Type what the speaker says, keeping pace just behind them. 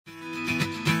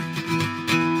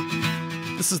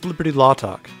This is Liberty Law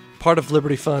Talk, part of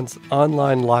Liberty Fund's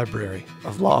online library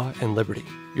of law and liberty.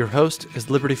 Your host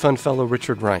is Liberty Fund Fellow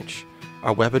Richard Reinsch.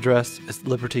 Our web address is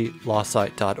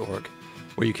libertylawsite.org,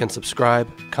 where you can subscribe,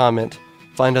 comment,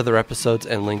 find other episodes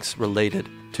and links related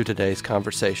to today's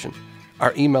conversation.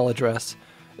 Our email address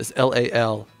is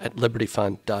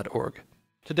lal@libertyfund.org.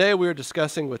 Today we are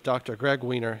discussing with Dr. Greg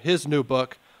Weiner his new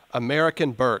book,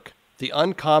 American Burke, The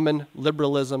Uncommon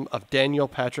Liberalism of Daniel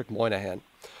Patrick Moynihan.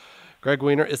 Greg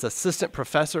Weiner is Assistant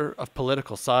Professor of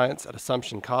Political Science at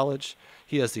Assumption College.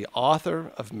 He is the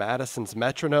author of Madison's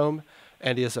Metronome,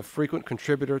 and he is a frequent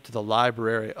contributor to the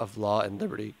Library of Law and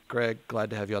Liberty. Greg, glad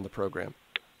to have you on the program.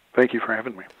 Thank you for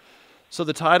having me. So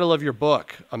the title of your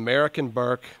book, American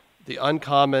Burke, The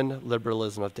Uncommon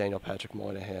Liberalism of Daniel Patrick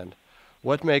Moynihan.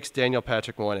 What makes Daniel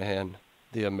Patrick Moynihan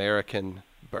the American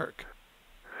Burke?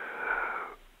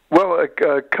 Well,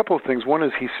 a couple of things. One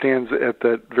is he stands at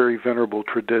that very venerable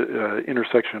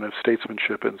intersection of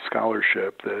statesmanship and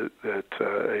scholarship, that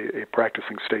a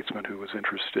practicing statesman who was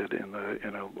interested in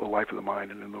a life of the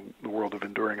mind and in the world of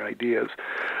enduring ideas.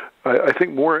 I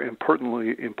think more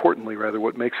importantly,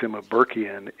 what makes him a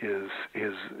Burkean is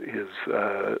his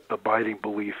abiding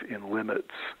belief in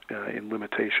limits, in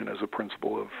limitation as a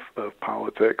principle of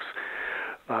politics.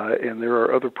 And there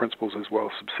are other principles as well.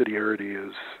 Subsidiarity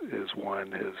is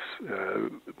one.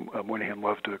 Moynihan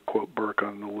loved to quote Burke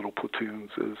on the little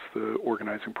platoons as the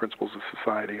organizing principles of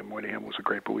society, and Moynihan was a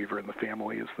great believer in the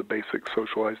family as the basic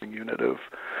socializing unit of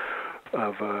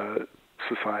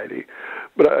society.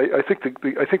 But I think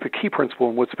the key principle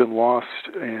and what's been lost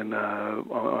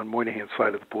on Moynihan's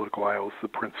side of the political aisle is the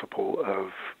principle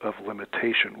of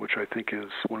limitation, which I think is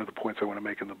one of the points I want to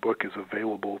make in the book, is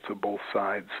available to both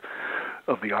sides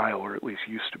of the aisle, or at least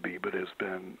used to be, but has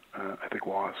been, I think,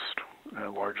 lost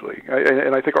largely,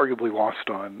 and I think arguably lost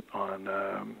on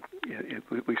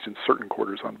at least in certain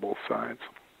quarters on both sides.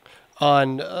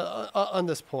 On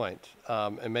this point,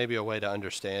 and maybe a way to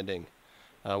understanding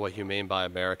what you mean by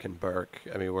American Burke.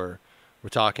 I mean, we're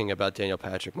talking about Daniel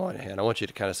Patrick Moynihan. I want you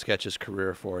to kind of sketch his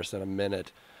career for us in a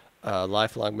minute.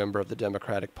 Lifelong member of the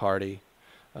Democratic Party,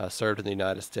 served in the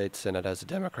United States Senate as a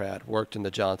Democrat, worked in the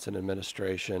Johnson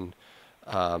administration,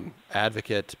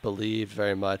 advocate, believed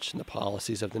very much in the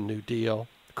policies of the New Deal,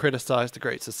 criticized the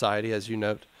Great Society, as you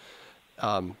note,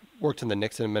 worked in the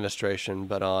Nixon administration,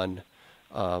 but on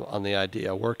the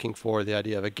idea, working for the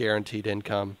idea of a guaranteed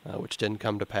income, which didn't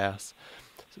come to pass.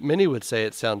 Many would say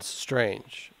it sounds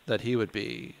strange that he would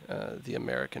be the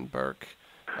American Burke,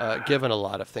 given a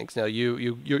lot of things. Now,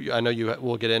 I know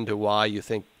we'll get into why you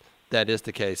think that is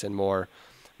the case in more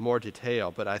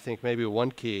detail, but I think maybe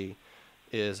one key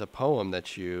is a poem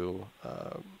that you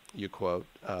quote,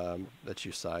 that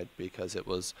you cite, because it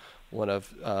was one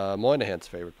of Moynihan's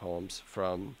favorite poems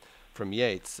from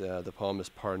Yeats. The poem is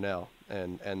Parnell,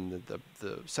 and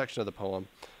the section of the poem,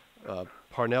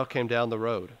 Parnell came down the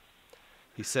road.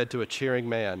 He said to a cheering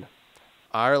man,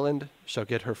 "Ireland shall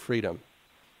get her freedom,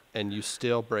 and you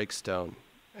still break stone."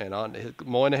 And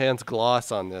Moynihan's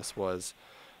gloss on this was,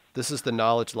 "This is the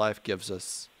knowledge life gives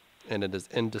us, and it is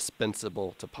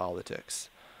indispensable to politics,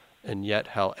 and yet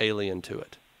how alien to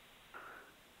it."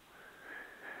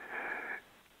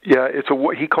 Yeah,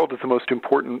 he called it the most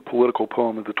important political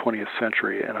poem of the 20th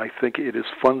century, and I think it is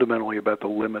fundamentally about the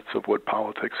limits of what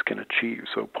politics can achieve.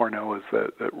 So Parnell is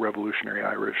that revolutionary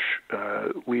Irish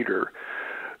leader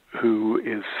who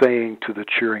is saying to the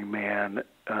cheering man,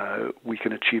 we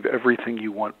can achieve everything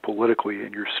you want politically,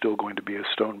 and you're still going to be a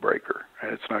stonebreaker.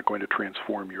 It's not going to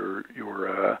transform your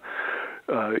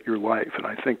life. And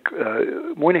I think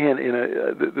Moynihan,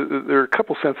 there are a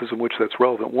couple senses in which that's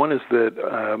relevant. One is that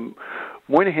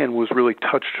Moynihan was really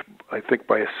touched, I think,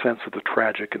 by a sense of the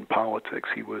tragic in politics.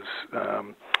 He was.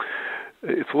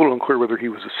 It's a little unclear whether he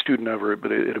was a student of it,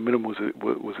 but at a minimum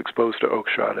was exposed to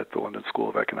Oakeshott at the London School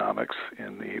of Economics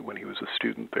when he was a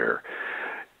student there,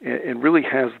 and really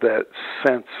has that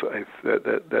sense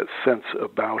that sense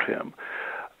about him.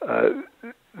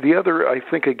 The other, I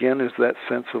think, again, is that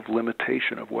sense of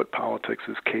limitation of what politics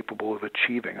is capable of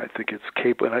achieving. I think it's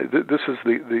capable, and this is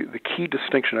the key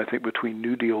distinction, I think, between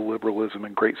New Deal liberalism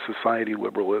and Great Society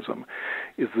liberalism,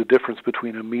 is the difference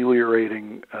between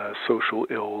ameliorating social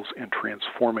ills and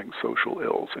transforming social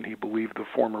ills. And he believed the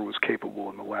former was capable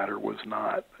and the latter was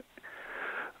not.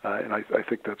 And I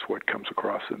think that's what comes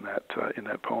across in that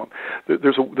poem.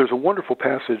 There's a wonderful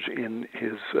passage in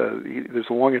his.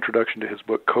 There's a long introduction to his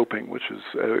book Coping, which is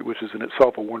in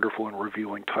itself a wonderful and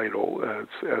revealing title.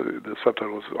 The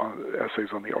subtitle is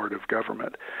Essays on the Art of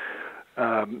Government,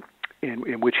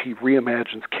 in which he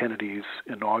reimagines Kennedy's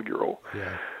inaugural.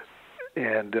 Yeah.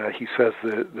 And he says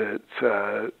that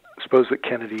suppose that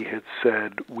Kennedy had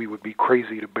said we would be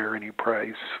crazy to bear any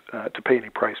price, to pay any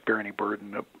price, bear any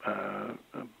burden,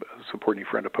 support any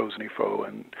friend, oppose any foe,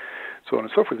 and so on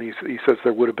and so forth. And he says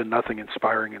there would have been nothing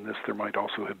inspiring in this. There might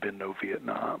also have been no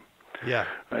Vietnam. Yeah.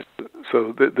 Right?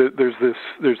 So there's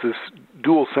this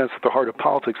dual sense at the heart of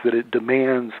politics that it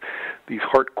demands these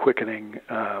heart-quickening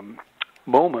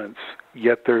moments,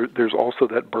 yet there's also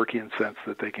that Burkean sense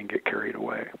that they can get carried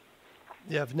away.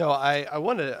 Yeah, no, I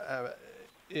want to,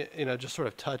 just sort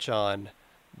of touch on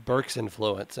Burke's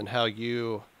influence and how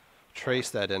you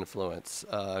trace that influence.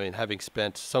 I mean, having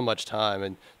spent so much time,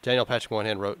 and Daniel Patrick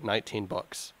Moynihan wrote 19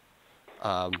 books.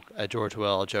 George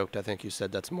Will joked, I think you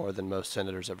said that's more than most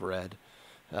senators have read.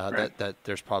 Right. That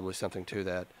there's probably something to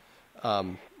that.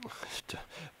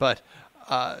 But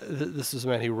this is a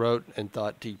man who wrote and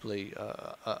thought deeply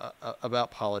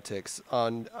about politics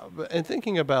and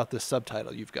thinking about the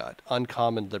subtitle you've got,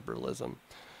 Uncommon Liberalism.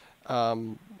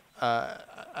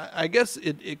 I guess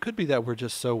it could be that we're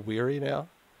just so weary now.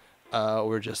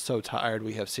 We're just so tired.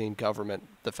 We have seen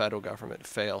the federal government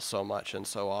fail so much and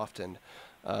so often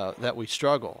that we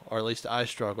struggle, or at least I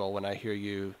struggle when I hear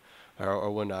you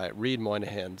or when I read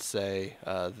Moynihan say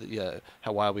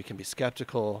why we can be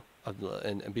skeptical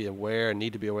and be aware and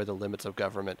need to be aware of the limits of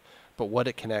government, but what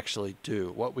it can actually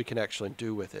do, what we can actually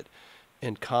do with it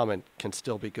in common can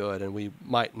still be good. And we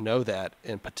might know that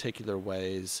in particular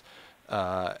ways.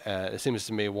 It seems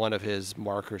to me one of his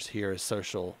markers here is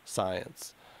social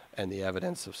science and the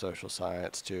evidence of social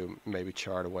science to maybe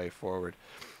chart a way forward.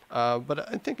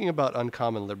 But I'm thinking about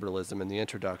uncommon liberalism in the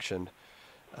introduction,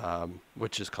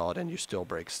 which is called And You Still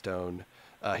Break Stone.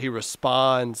 He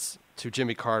responds to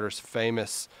Jimmy Carter's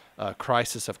famous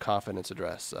crisis of confidence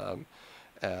address,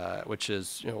 which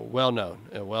is well known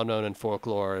in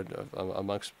folklore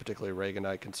amongst particularly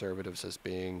Reaganite conservatives as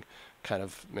being kind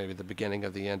of maybe the beginning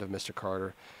of the end of Mr.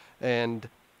 Carter. And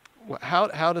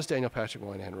how does Daniel Patrick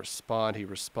Moynihan respond? He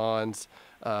responds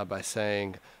by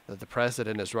saying that the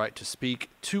president is right to speak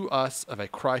to us of a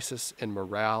crisis in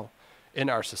morale in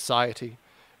our society,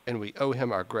 and we owe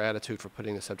him our gratitude for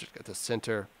putting the subject at the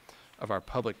center of our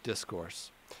public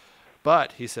discourse.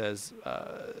 But, he says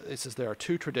there are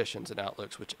two traditions and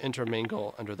outlooks which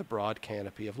intermingle under the broad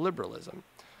canopy of liberalism.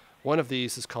 One of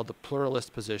these is called the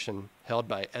pluralist position held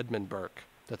by Edmund Burke,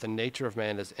 that the nature of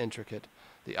man is intricate,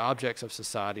 the objects of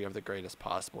society are of the greatest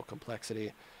possible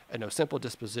complexity, and no simple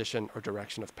disposition or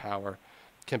direction of power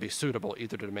can be suitable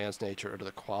either to man's nature or to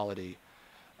the quality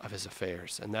of his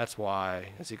affairs. And that's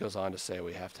why, as he goes on to say,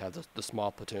 we have to have the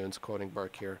small platoons, quoting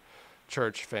Burke here,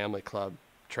 church, family, club,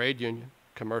 trade union,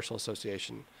 commercial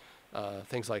association,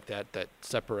 things like that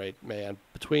separate man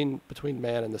between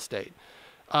man and the state.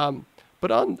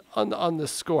 But on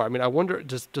this score, I mean, I wonder,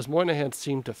 does Moynihan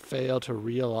seem to fail to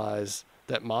realize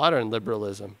that modern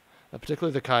liberalism,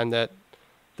 particularly the kind that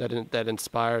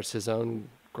inspires his own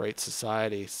great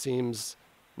society, seems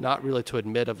not really to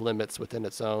admit of limits within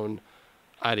its own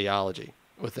ideology,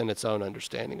 within its own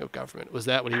understanding of government? Was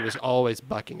that what he was always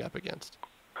bucking up against?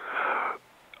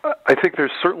 I think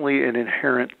there's certainly an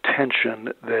inherent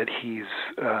tension that he's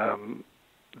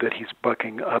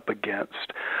bucking up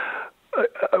against.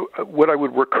 What I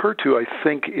would recur to, I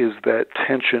think, is that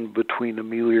tension between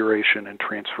amelioration and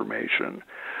transformation.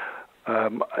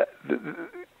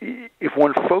 If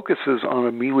one focuses on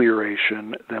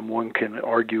amelioration, then one can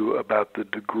argue about the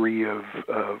degree of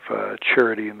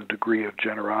charity and the degree of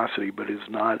generosity, but is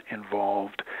not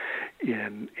involved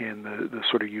in the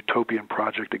sort of utopian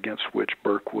project against which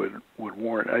Burke would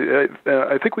warn.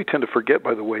 I think we tend to forget,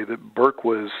 by the way, that Burke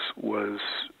was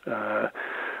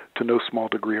to no small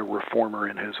degree a reformer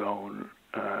in his own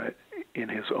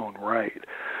right.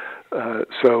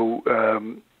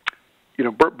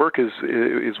 Burke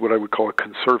is what I would call a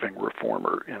conserving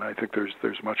reformer, and I think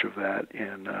there's much of that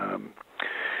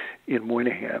in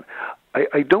Moynihan.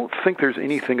 I don't think there's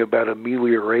anything about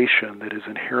amelioration that is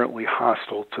inherently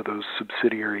hostile to those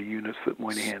subsidiary units that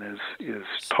Moynihan is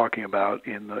talking about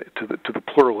to the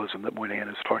pluralism that Moynihan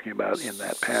is talking about in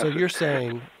that passage.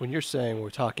 So when you're saying we're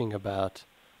talking about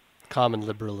common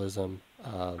liberalism,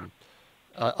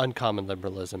 uncommon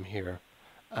liberalism here.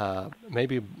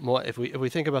 Maybe more if we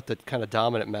think about the kind of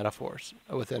dominant metaphors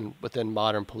within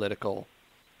modern political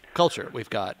culture, we've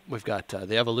got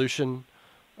the evolution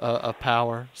of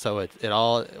power. So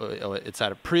it's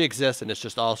at a pre-exists and it's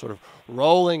just all sort of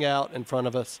rolling out in front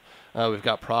of us. We've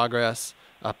got progress.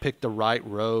 Pick the right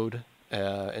road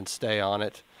and stay on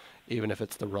it, even if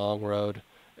it's the wrong road.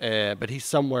 But he's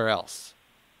somewhere else.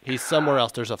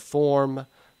 There's a form,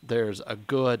 there's a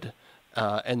good,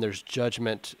 and there's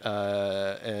judgment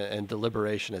and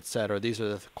deliberation, etc. These are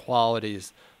the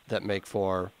qualities that make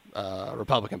for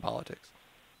Republican politics.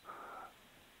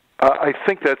 I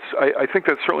think that's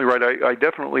certainly right. I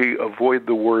definitely avoid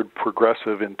the word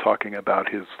progressive in talking about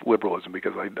his liberalism,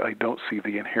 because I don't see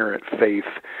the inherent faith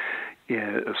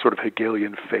in a sort of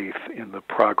Hegelian faith in the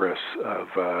progress of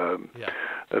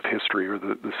history, or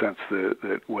the sense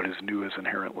that what is new is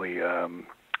inherently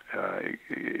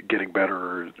getting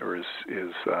better, or is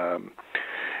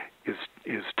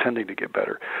tending to get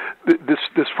better.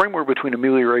 This framework between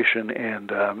amelioration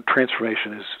and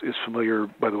transformation is familiar,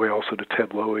 by the way, also to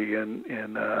Ted Lowy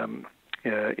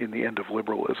in the End of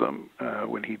Liberalism,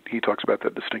 when he talks about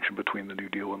that distinction between the New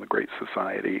Deal and the Great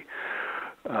Society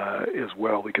as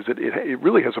well, because it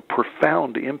really has a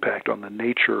profound impact on the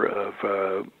nature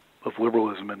of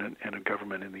liberalism and a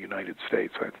government in the United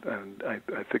States. I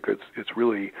think it's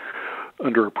really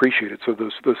underappreciated. So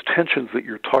those tensions that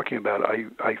you're talking about,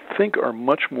 I think, are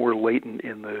much more latent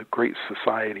in the Great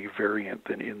Society variant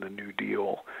than in the New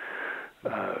Deal.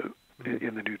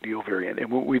 Variant.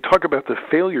 And when we talk about the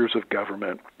failures of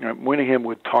government, Moynihan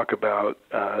would talk about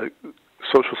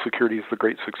Social Security as the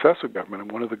great success of government,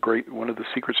 and one of the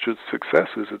secrets to its success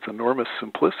is its enormous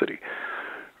simplicity.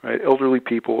 Right? Elderly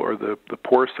people are the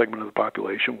poorest segment of the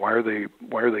population. Why are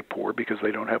they poor? Because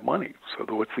they don't have money. So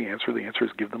what's the answer? The answer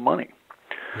is give them money.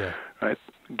 Yeah. Right?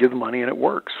 Give them money and it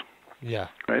works. Yeah.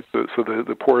 Right. So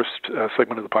the poorest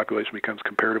segment of the population becomes,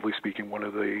 comparatively speaking, one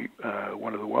of the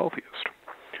wealthiest.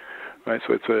 Right.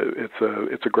 So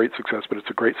it's a great success, but it's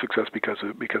a great success because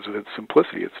of its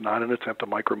simplicity. It's not an attempt to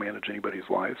micromanage anybody's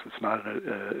lives. It's not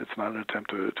an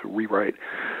attempt to rewrite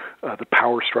the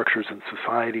power structures in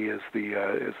society as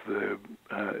the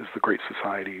Great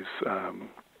Society's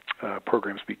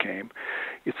programs became.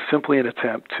 It's simply an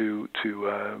attempt to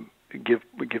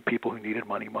give people who needed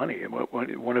money. And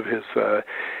one of his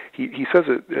he says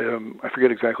it, I forget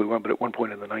exactly when, but at one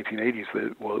point in the 1980s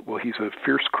that he's a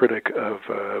fierce critic of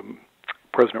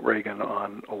President Reagan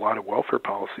on a lot of welfare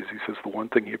policies. He says the one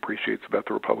thing he appreciates about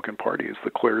the Republican Party is the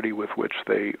clarity with which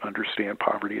they understand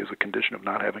poverty as a condition of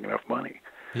not having enough money.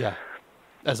 Yeah,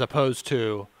 as opposed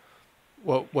to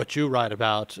what you write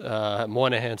about,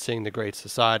 Moynihan seeing the Great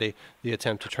Society, the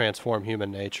attempt to transform human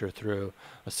nature through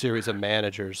a series of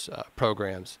managers,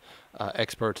 programs,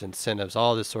 experts, incentives,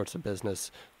 all this sorts of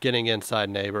business, getting inside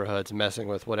neighborhoods, messing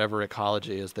with whatever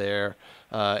ecology is there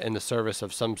in the service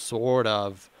of some sort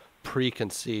of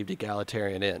preconceived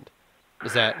egalitarian end.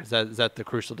 Is that the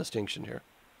crucial distinction here?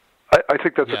 I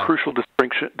think that's a crucial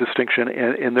distinction,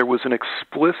 and there was an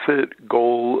explicit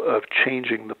goal of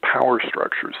changing the power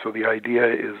structures. So the idea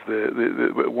is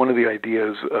one of the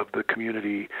ideas of the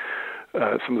community,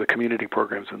 some of the community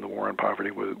programs in the War on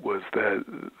Poverty was that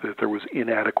there was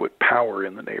inadequate power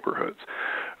in the neighborhoods.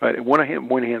 And one of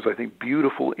Moynihan's, I think,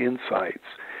 beautiful insights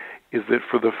is that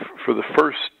for the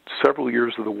first several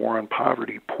years of the War on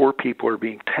Poverty, poor people are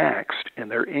being taxed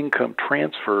and their income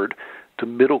transferred to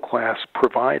middle-class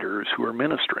providers who are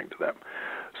ministering to them,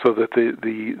 so that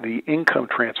the income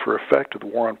transfer effect of the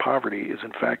War on Poverty is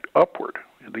in fact upward.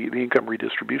 The income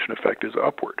redistribution effect is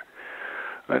upward.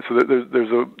 So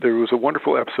there was a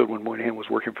wonderful episode when Moynihan was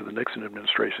working for the Nixon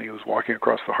administration. He was walking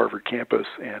across the Harvard campus,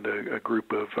 and a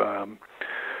group of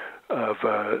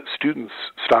students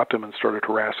stopped him and started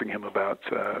harassing him about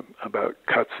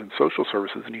cuts in social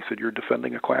services, and he said, "You're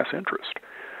defending a class interest."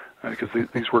 Because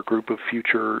these were a group of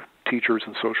future teachers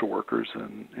and social workers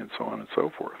and so on and so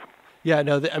forth. Yeah,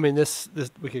 no, I mean, this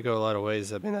we could go a lot of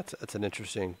ways. I mean, that's an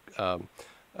interesting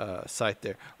site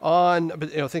there.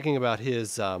 But thinking about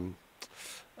his, say,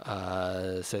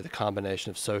 the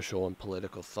combination of social and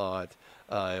political thought,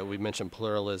 we mentioned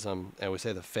pluralism, and we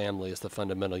say the family is the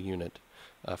fundamental unit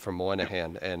for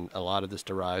Moynihan, and a lot of this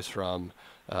derives from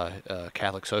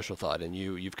Catholic social thought, and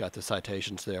you've got the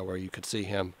citations there where you could see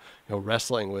him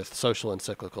wrestling with social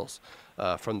encyclicals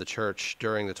from the church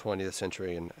during the 20th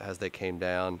century, and as they came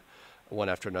down one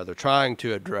after another, trying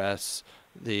to address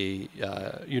the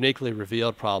uniquely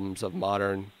revealed problems of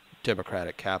modern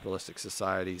democratic capitalistic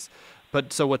societies.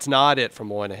 But so what's not it for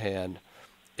Moynihan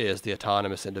is the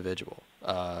autonomous individual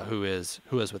who is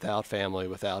without family,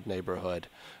 without neighborhood,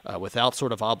 without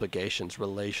sort of obligations,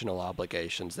 relational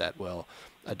obligations that will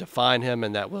define him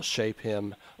and that will shape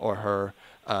him or her,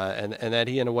 and that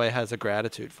he in a way has a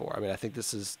gratitude for. I mean, I think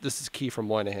this is key for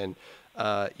Moynihan.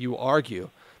 You argue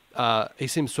he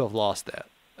seems to have lost that,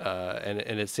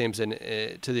 and it seems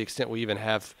to the extent we even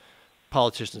have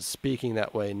politicians speaking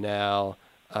that way now.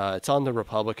 It's on the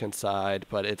Republican side,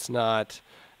 but it's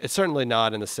certainly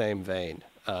not in the same vein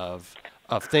of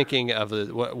thinking of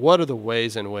what are the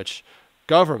ways in which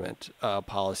government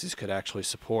policies could actually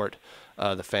support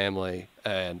the family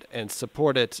and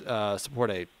support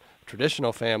a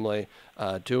traditional family,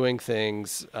 doing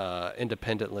things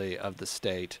independently of the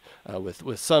state,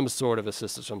 with some sort of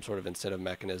assistance, some sort of incentive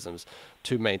mechanisms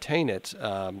to maintain it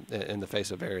in the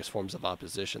face of various forms of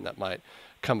opposition that might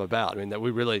come about. I mean,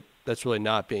 that's really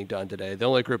not being done today. The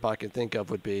only group I can think of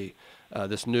would be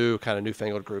this new kind of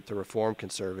newfangled group, the Reform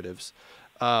Conservatives.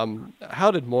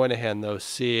 How did Moynihan, though,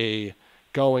 see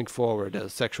going forward a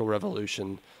sexual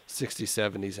revolution, 60s,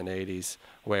 70s, and 80s,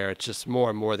 where it's just more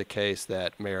and more the case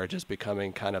that marriage is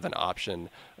becoming kind of an option,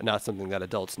 not something that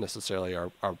adults necessarily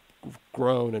are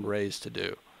grown and raised to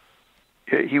do?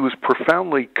 He was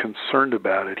profoundly concerned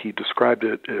about it. He described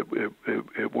it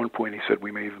at one point. He said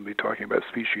we may even be talking about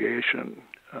speciation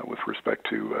with respect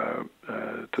to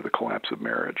the collapse of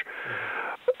marriage.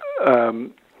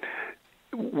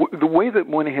 The way that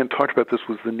Moynihan talked about this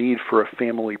was the need for a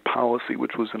family policy,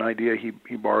 which was an idea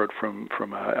he borrowed from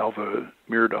Alva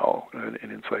Myrdal, an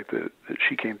insight that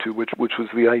she came to, which was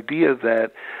the idea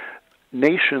that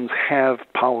nations have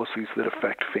policies that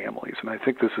affect families, and I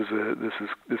think this is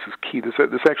key. This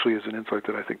actually is an insight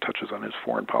that I think touches on his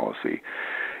foreign policy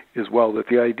as well. That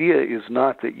the idea is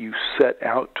not that you set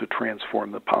out to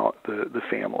transform the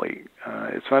family.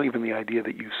 It's not even the idea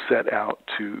that you set out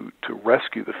to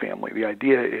rescue the family. The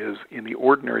idea is, in the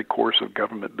ordinary course of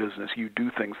government business, you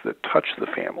do things that touch the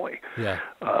family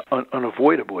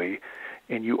unavoidably,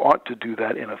 and you ought to do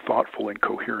that in a thoughtful and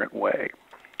coherent way.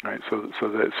 Right. So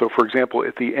for example,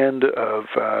 at the end of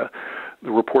the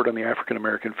report on the African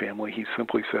American family, he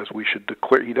simply says we should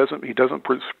declare. He doesn't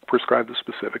prescribe the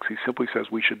specifics. He simply says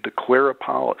we should declare a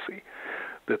policy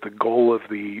that the goal of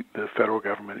the federal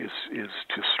government is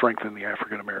to strengthen the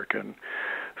African American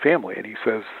family. And he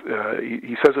says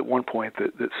at one point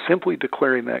that simply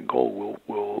declaring that goal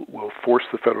will force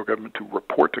the federal government to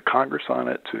report to Congress on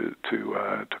it, to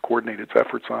coordinate its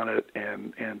efforts on it,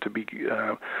 and to be,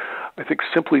 I think,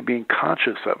 simply being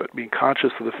conscious of it, being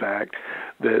conscious of the fact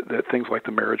that things like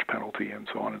the marriage penalty and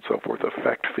so on and so forth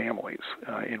affect families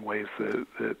in ways that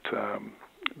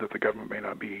the government may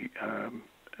not be,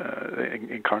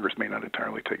 and Congress may not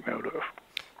entirely take note of.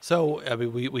 So, I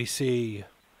mean, we see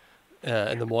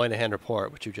in the Moynihan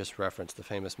report, which you just referenced, the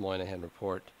famous Moynihan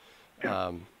report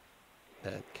that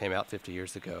came out 50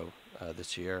 years ago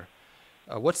this year.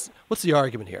 What's the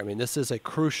argument here? I mean, this is a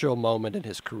crucial moment in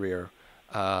his career.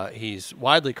 He's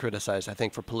widely criticized, I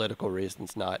think, for political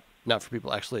reasons, not for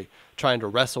people actually trying to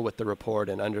wrestle with the report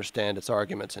and understand its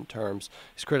arguments and terms.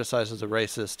 He's criticized as a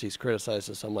racist. He's criticized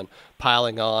as someone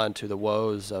piling on to the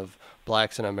woes of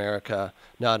blacks in America,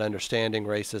 not understanding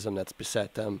racism that's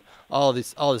beset them. All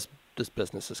this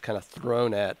business is kind of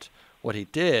thrown at what he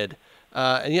did,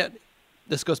 and yet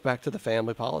this goes back to the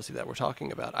family policy that we're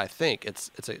talking about. I think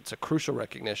it's a crucial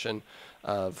recognition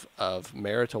of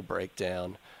marital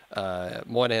breakdown.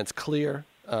 Moynihan's clear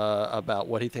about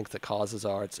what he thinks the causes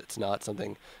are. It's not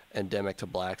something endemic to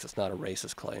blacks. It's not a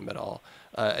racist claim at all,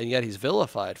 and yet he's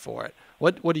vilified for it.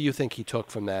 What do you think he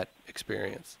took from that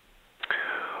experience?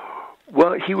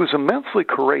 Well, he was immensely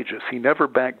courageous. He never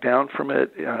backed down from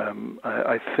it.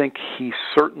 I think he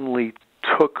certainly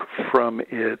took from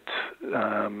it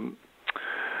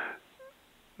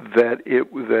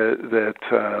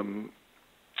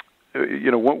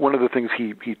one of the things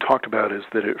he talked about is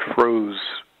that it froze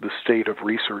the state of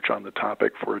research on the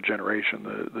topic for a generation,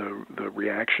 the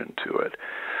reaction to it.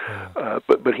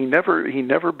 But he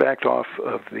never backed off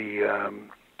of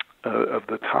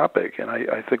the topic, and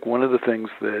I think one of the things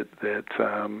that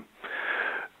I'm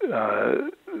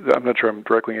not sure I'm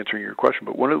directly answering your question,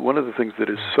 but one of the things that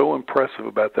is so impressive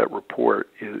about that report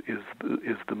is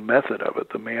the method of it,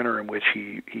 the manner in which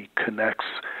he connects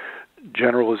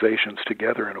generalizations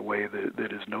together in a way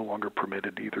that is no longer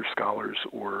permitted to either scholars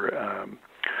or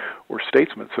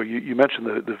statesmen. So you mentioned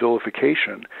the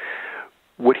vilification.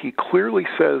 What he clearly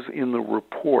says in the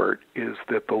report is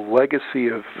that the legacy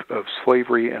of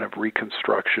slavery and of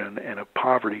Reconstruction and of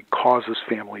poverty causes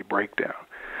family breakdown.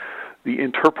 The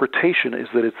interpretation is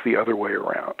that it's the other way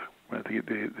around.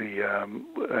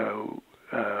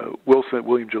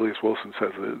 William Julius Wilson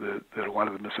says that a lot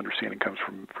of the misunderstanding comes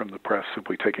from the press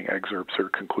simply taking excerpts or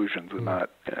conclusions and not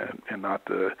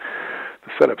the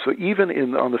setup. So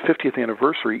even on the 50th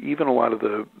anniversary, even a lot of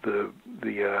the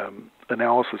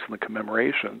analysis and the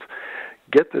commemorations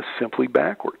get this simply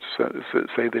backwards.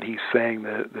 Say that he's saying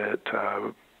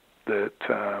that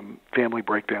family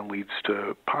breakdown leads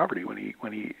to poverty when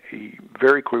he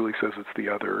very clearly says it's the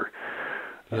other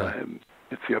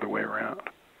way around.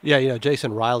 Yeah,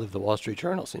 Jason Riley of the Wall Street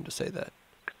Journal seemed to say that,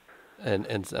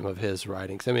 and some of his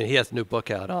writings. I mean, he has a new book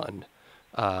out on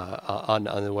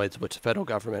the ways in which the federal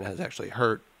government has actually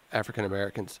hurt African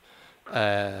Americans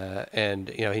And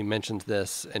he mentions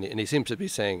this, and he seems to be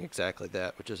saying exactly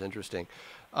that, which is interesting.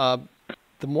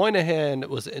 The Moynihan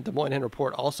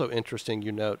report also interesting.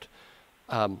 You note,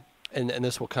 and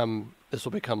this will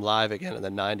become live again in the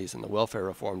 90s in the welfare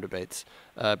reform debates,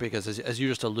 because as you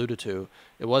just alluded to,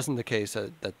 it wasn't the case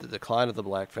that the decline of the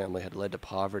black family had led to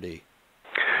poverty.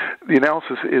 The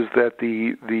analysis is that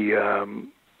the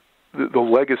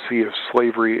legacy of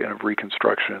slavery and of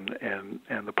Reconstruction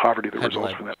and the poverty that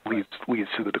results from that leads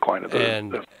to the decline of the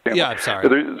family. Yeah, I'm sorry.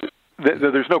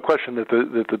 There's no question that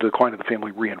the decline of the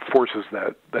family reinforces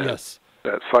that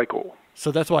cycle.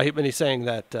 So that's why when he's saying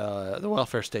that the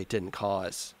welfare state didn't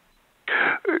cause.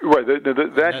 Right.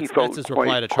 He felt that's his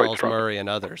reply to Charles strong. Murray and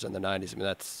others in the 90s. I mean,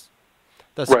 that's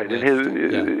right.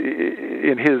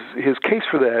 And his case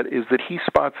for that is that he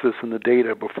spots this in the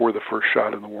data before the first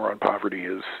shot in the war on poverty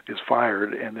is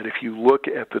fired, and that if you look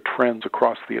at the trends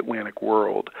across the Atlantic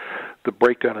world, the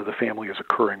breakdown of the family is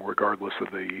occurring regardless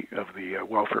of the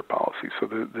welfare policy. So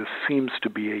this seems to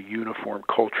be a uniform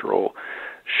cultural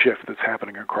shift that's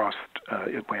happening across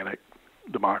Atlantic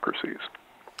democracies.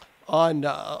 On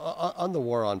the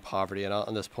war on poverty and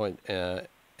on this point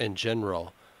in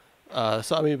general,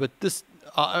 but this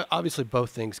obviously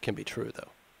both things can be true, though.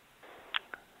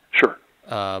 Sure.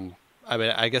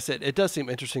 I guess it does seem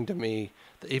interesting to me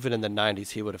that even in the 90s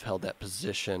he would have held that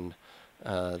position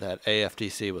that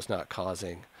AFDC was not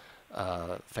causing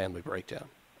family breakdown,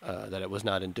 that it was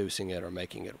not inducing it or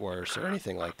making it worse or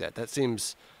anything like that. That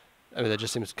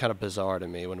just seems kind of bizarre to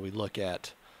me when we look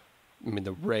at,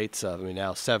 the rates of,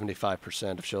 now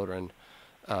 75% of children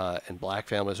in black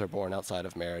families are born outside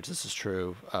of marriage. This is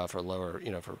true for lower,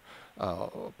 for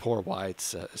poor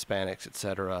whites, Hispanics,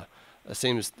 etc. It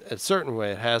seems a certain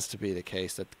way it has to be the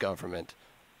case that the government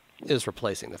is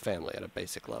replacing the family at a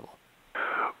basic level.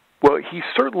 Well, he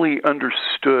certainly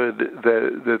understood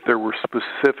that there were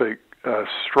specific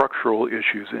structural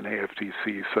issues in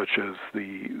AFDC, such as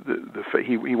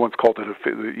he once called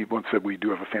it he once said we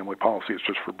do have a family policy. It's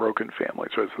just for broken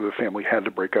families, right? So the family had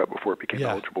to break up before it became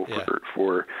eligible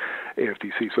for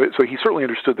AFDC. So he certainly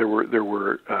understood there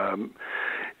were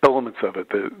elements of it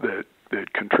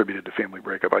that contributed to family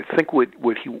breakup. I think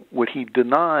what he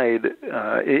denied,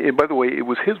 and by the way, it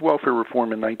was his welfare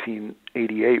reform in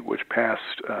 1988, which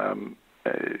passed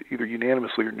either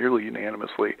unanimously or nearly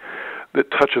unanimously, that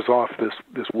touches off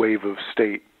this wave of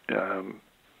state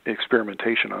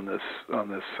experimentation on this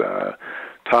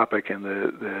topic, and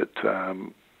that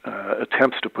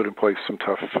attempts to put in place some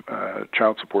tough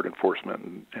child support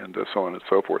enforcement and so on and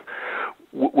so forth.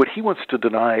 What he wants to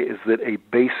deny is that a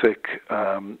basic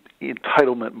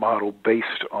entitlement model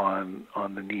based on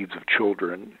the needs of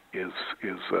children is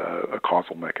a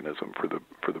causal mechanism for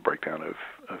the breakdown of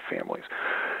families.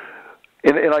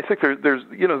 And I think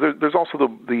there's also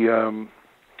the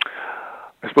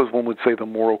I suppose one would say the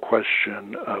moral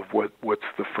question of what's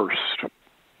the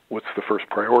first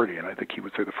priority, and I think he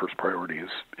would say the first priority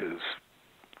is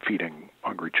feeding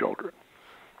hungry children.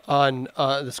 On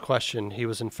this question, he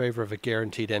was in favor of a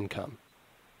guaranteed income.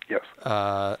 Yes.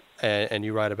 And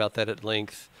you write about that at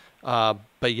length.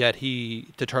 But yet he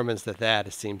determines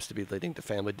that seems to be leading to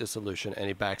family dissolution, and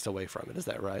he backs away from it. Is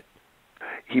that right?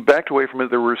 He backed away from it.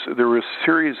 There was a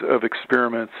series of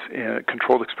experiments,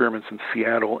 controlled experiments in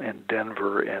Seattle and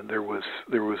Denver, and there was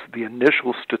the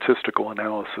initial statistical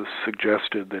analysis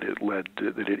suggested that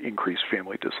it increased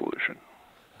family dissolution.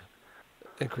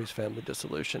 Increased family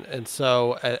dissolution, and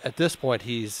so at this point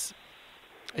he's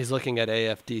looking at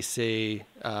AFDC.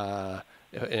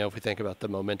 If we think about the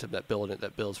momentum that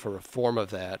builds for reform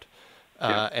of that,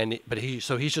 he's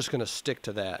just going to stick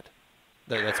to that.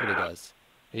 That's what he does.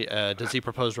 Does he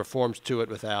propose reforms to it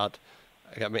without,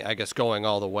 I guess, going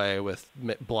all the way with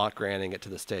block granting it to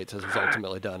the states, as was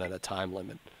ultimately done at a time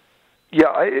limit?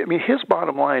 Yeah, his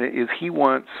bottom line is he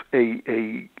wants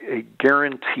a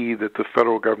guarantee that the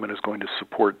federal government is going to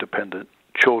support dependent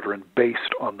children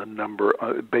based on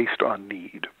based on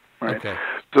need. Right. Okay.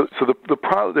 So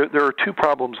there are two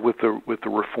problems with the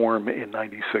reform in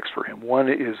 '96 for him. One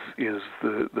is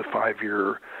the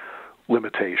 5-year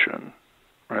limitation.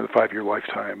 Right, the 5-year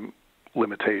lifetime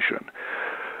limitation.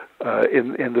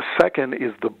 And the second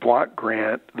is the block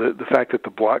grant, the fact that the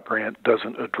block grant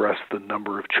doesn't address the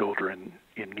number of children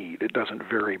in need. It doesn't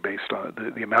vary based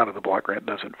on, the amount of the block grant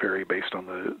doesn't vary based on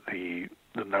the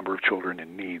number of children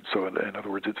in need. So in other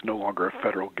words, it's no longer a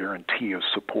federal guarantee of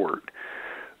support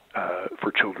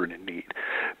for children in need.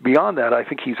 Beyond that, I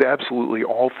think he's absolutely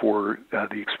all for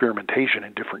the experimentation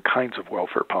in different kinds of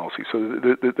welfare policy. So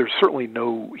there's certainly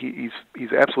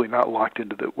he's absolutely not locked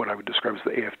into what I would describe as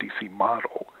the AFDC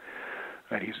model.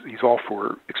 and he's all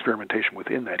for experimentation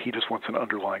within that. He just wants an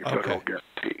underlying federal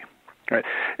guarantee. Right.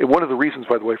 And one of the reasons,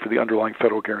 by the way, for the underlying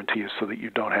federal guarantee is so that you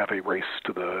don't have a race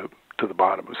to the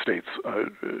bottom of states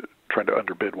trying to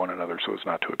underbid one another so as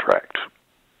not to attract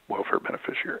welfare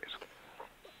beneficiaries.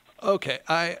 Okay,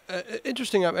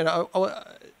 interesting. I mean,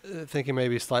 thinking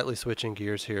maybe slightly switching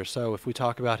gears here. So if we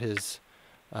talk about his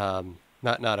not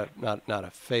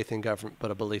a faith in government,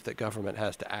 but a belief that government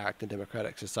has to act in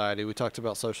democratic society, we talked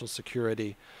about Social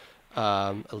Security,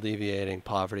 alleviating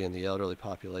poverty in the elderly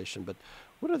population. But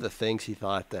what are the things he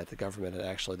thought that the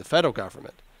federal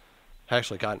government, had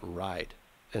actually gotten right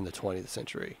in the 20th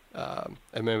century?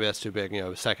 And maybe that's too big,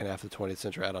 second half of the 20th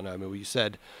century, I don't know. I mean, we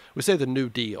say the New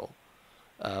Deal,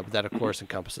 but that, of course,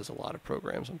 encompasses a lot of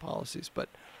programs and policies. But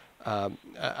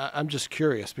I'm just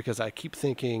curious because I keep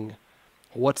thinking,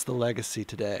 what's the legacy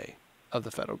today of the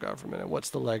federal government, and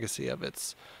what's the legacy of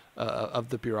of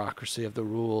the bureaucracy, of the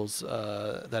rules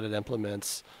that it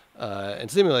implements,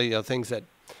 and seemingly, things that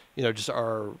just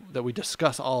that we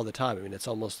discuss all the time. I mean, it's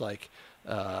almost like,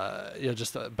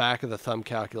 just the back of the thumb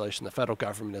calculation, the federal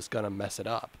government is going to mess it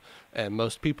up. And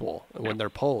most people, when they're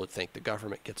polled, think the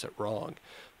government gets it wrong.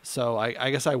 So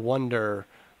I guess I wonder,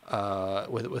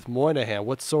 with Moynihan,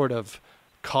 what sort of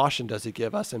caution does he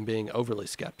give us in being overly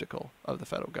skeptical of the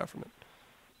federal government?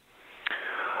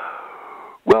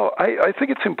 Well, I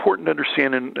think it's important to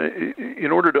understand,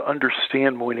 in order to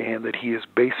understand Moynihan, that he is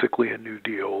basically a New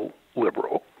Deal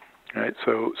liberal. Right,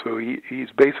 so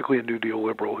he's basically a New Deal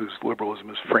liberal whose liberalism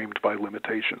is framed by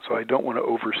limitation. So I don't want to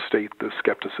overstate the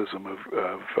skepticism of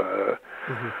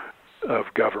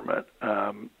government.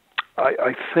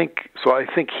 I think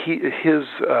he's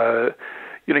a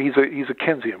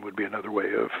Keynesian would be another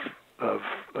way of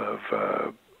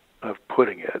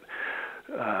putting it.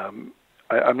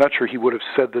 I'm not sure he would have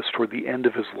said this toward the end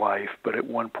of his life, but at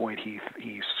one point he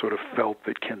sort of felt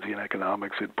that Keynesian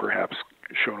economics had perhaps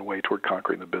shown a way toward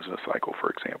conquering the business cycle, for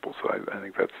example. So I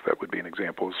think that would be an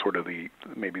example of sort of the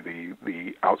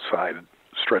outside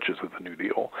stretches of the New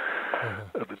Deal,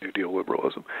 of the New Deal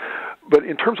liberalism. But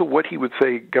in terms of what he would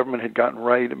say government had gotten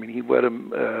right, I mean, he led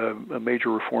a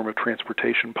major reform of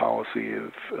transportation policy,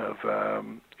 of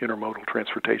intermodal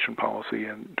transportation policy,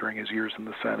 and during his years in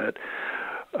the Senate.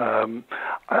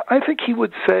 I think he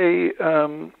would say, I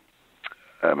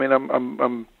mean,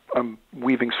 I'm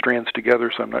weaving strands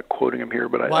together, so I'm not quoting him here.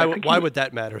 But why would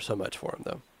that matter so much for him,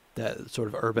 though? That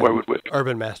sort of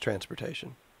urban mass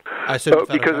transportation. I assume the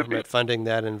federal government funding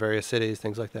that in various cities,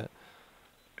 things like that.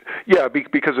 Yeah,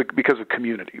 because of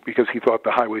community. Because he thought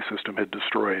the highway system had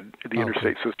destroyed the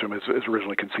interstate system, as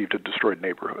originally conceived, had destroyed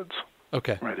neighborhoods.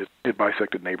 Okay. Right. It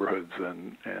bisected neighborhoods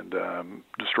and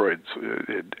destroyed.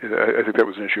 I think that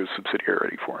was an issue of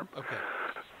subsidiarity for him. Okay.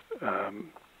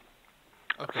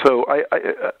 So I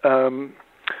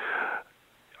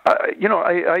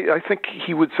think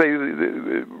he would say,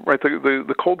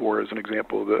 the Cold War is an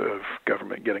example of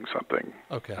government getting something.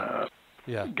 Okay.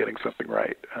 Getting something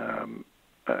right.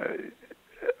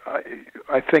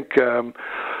 I think I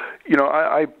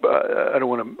don't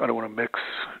want to mix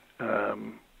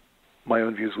my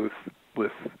own views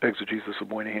with exegesis of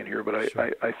Moynihan here, but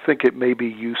sure. I think it may be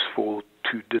useful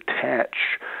to detach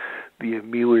the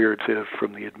ameliorative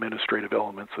from the administrative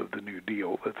elements of the New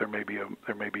Deal. That there may be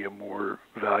a more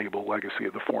valuable legacy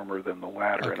of the former than the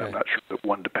latter, and I'm not sure that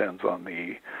one depends on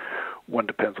the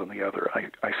other.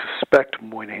 I suspect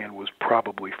Moynihan was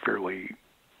probably fairly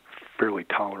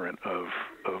tolerant of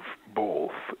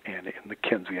both, and in the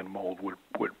Keynesian mold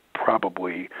would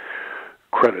probably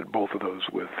credit both of those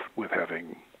with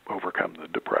having overcome the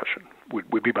Depression.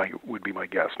 Would be my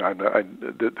guess. Now,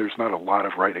 there's not a lot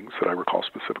of writings that I recall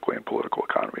specifically in political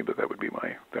economy, but that would be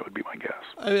my guess.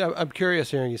 I'm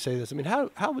curious hearing you say this. I mean,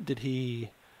 how did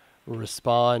he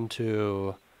respond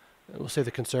to, we'll say,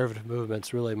 the conservative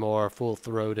movement's really more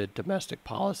full-throated domestic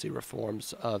policy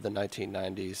reforms of the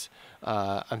 1990s?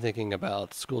 I'm thinking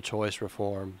about school choice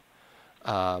reform.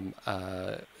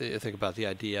 I think about the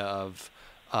idea of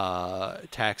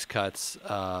tax cuts,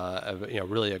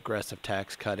 really aggressive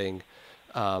tax cutting,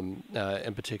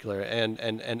 in particular,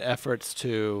 and efforts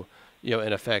to,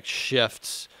 in effect,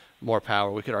 shift more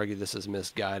power. We could argue this is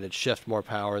misguided. Shift more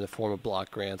power in the form of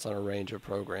block grants on a range of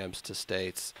programs to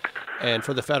states, and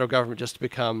for the federal government just to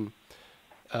become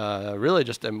really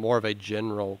just more of a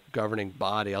general governing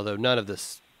body. Although none of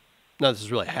this has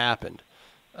really happened,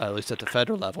 at least at the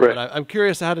federal level. Right. But I'm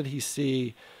curious, how did he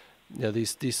see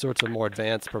these sorts of more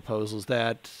advanced proposals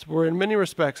that were in many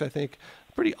respects, I think,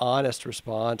 a pretty honest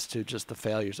response to just the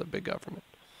failures of big government?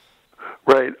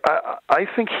 Right. I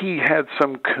think he had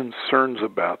some concerns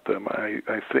about them. I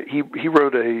think he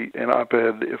wrote an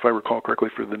op-ed, if I recall correctly,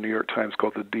 for the New York Times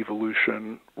called "The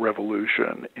Devolution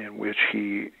Revolution," in which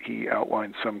he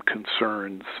outlined some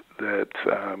concerns that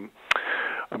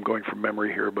I'm going from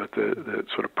memory here, but that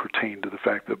sort of pertain to the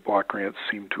fact that block grants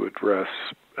seem to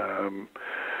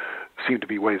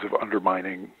be ways of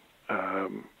undermining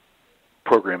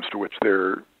programs to which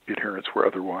their adherents were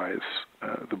otherwise,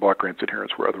 the block grants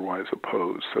adherents were otherwise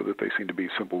opposed, so that they seem to be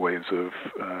simple ways of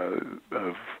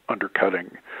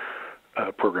undercutting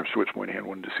programs to which Moynihan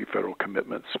wanted to see federal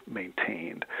commitments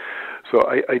maintained. So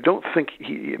I don't think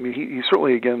he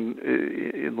certainly, again,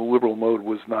 in the liberal mode,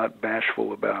 was not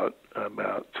bashful about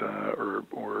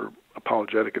or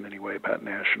apologetic in any way about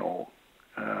national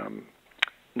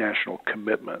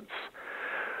commitments.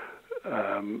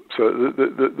 So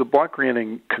the block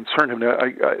granting concerned him. Now,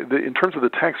 in terms of the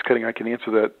tax cutting, I can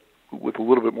answer that with a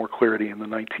little bit more clarity in the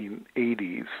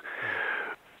 1980s,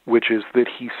 which is that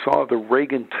he saw the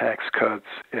Reagan tax cuts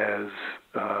as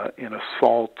an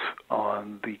assault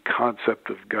on the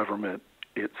concept of government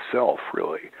itself,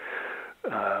 really.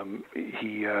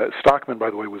 Stockman, by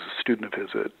the way, was a student of his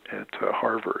at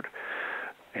Harvard,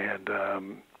 and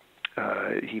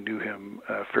he knew him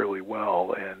fairly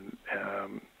well, and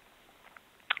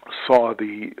saw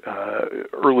the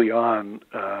early on,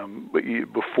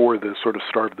 before the sort of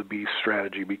starve the beast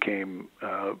strategy became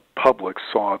public,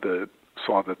 saw that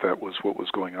was what was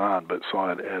going on, but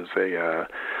saw it as a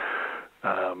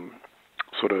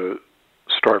sort of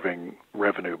starving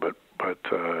revenue, but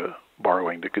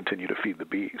borrowing to continue to feed the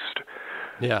beast.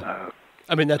 Yeah,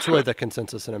 I mean that's really the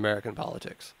consensus in American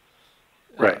politics.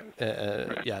 Right.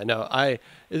 Right. Yeah. No.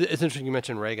 It's interesting you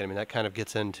mentioned Reagan. I mean that kind of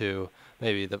gets into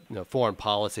maybe the foreign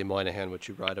policy Moynihan, which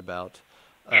you write about.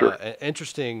 Sure.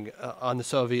 Interesting on the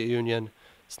Soviet Union.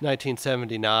 It's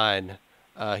 1979.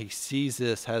 He sees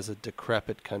this as a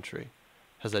decrepit country,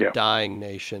 as a dying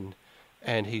nation,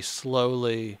 and he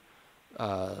slowly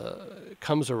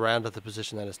comes around to the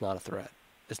position that it's not a threat.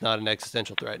 It's not an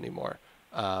existential threat anymore.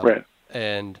 Right.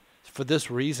 And for this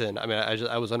reason, I mean,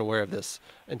 I was unaware of this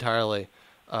entirely.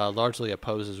 Largely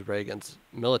opposes Reagan's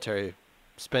military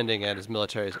spending and his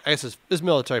military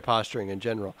posturing in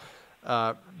general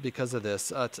because of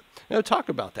this. Talk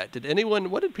about that.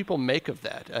 What did people make of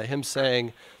that? Him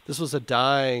saying this was a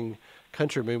dying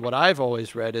country. I mean, what I've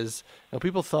always read is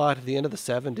people thought at the end of the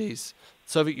 70s,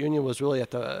 Soviet Union was really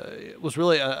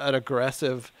an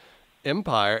aggressive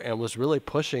empire and was really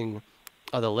pushing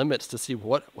the limits to see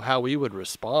how we would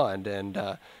respond. And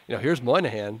here's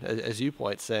Moynihan, as you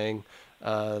point, saying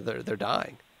they're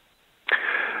dying.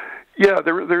 Yeah,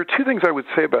 there are two things I would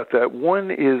say about that.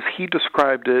 One is he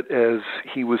described it as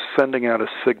he was sending out a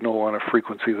signal on a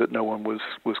frequency that no one was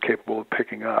capable of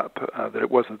picking up. That it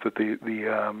wasn't that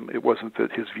it wasn't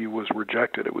that his view was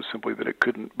rejected. It was simply that it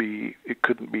couldn't be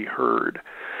heard.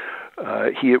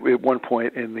 He at one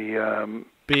point in the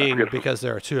because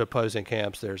there are two opposing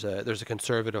camps. There's a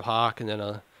conservative hawk and then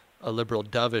a liberal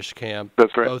dovish camp.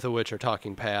 That's right. Both of which are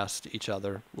talking past each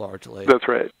other largely. That's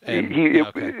right.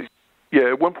 And, Yeah,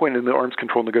 at one point in the arms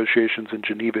control negotiations in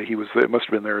Geneva, it must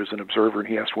have been there as an observer, and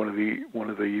he asked one of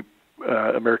the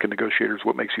American negotiators,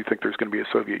 "What makes you think there's going to be a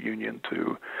Soviet Union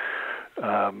to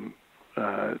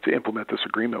implement this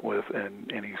agreement with?"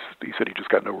 And he said he just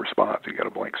got no response. He got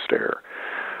a blank stare.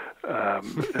 And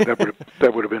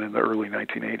that would have been in the early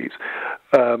 1980s.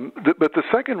 But the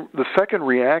second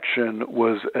reaction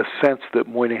was a sense that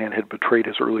Moynihan had betrayed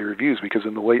his earlier views, because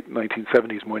in the late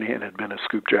 1970s, Moynihan had been a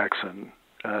Scoop Jackson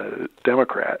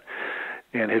Democrat,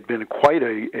 and had been quite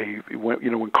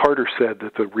when Carter said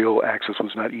that the real axis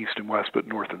was not east and west but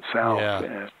north and south. Yeah.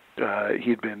 And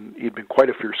he'd been quite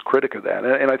a fierce critic of that,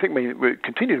 and I think may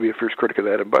continue to be a fierce critic of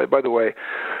that. And by the way,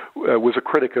 was a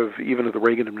critic of even of the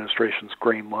Reagan administration's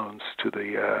grain loans to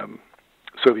the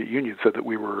Soviet Union. Said that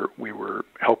we were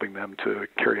helping them to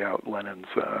carry out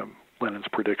Lenin's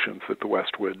predictions that the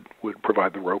West would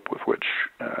provide the rope with which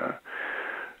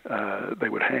they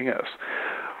would hang us.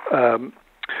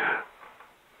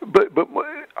 But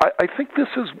I think this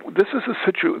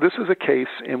is a case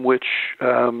in which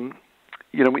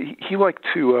he liked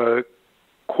to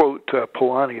quote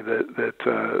Polanyi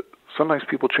that sometimes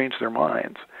people change their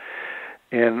minds.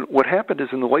 And what happened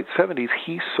is in the late 70s,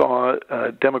 he saw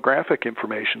demographic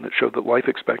information that showed that life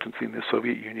expectancy in the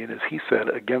Soviet Union, as he said,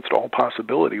 against all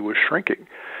possibility, was shrinking,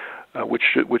 which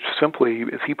simply,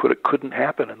 as he put it, couldn't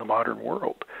happen in the modern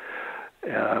world.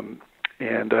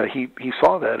 And he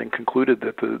saw that and concluded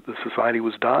that the society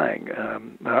was dying.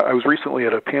 I was recently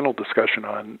at a panel discussion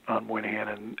on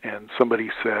Moynihan, and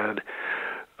somebody said,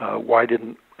 why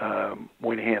didn't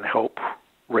Moynihan help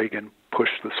Reagan push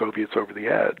the Soviets over the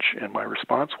edge? And my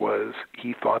response was,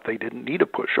 he thought they didn't need a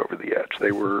push over the edge.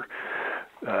 They were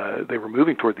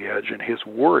moving toward the edge, and his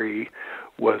worry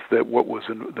was that what was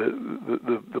in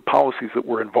the policies that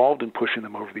were involved in pushing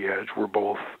them over the edge were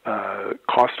both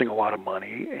costing a lot of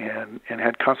money and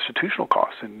had constitutional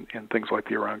costs in things like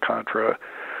the Iran-Contra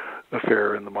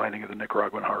affair and the mining of the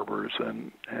Nicaraguan harbors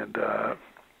and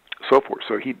so forth.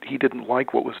 So he didn't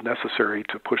like what was necessary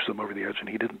to push them over the edge, and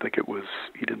he didn't think it was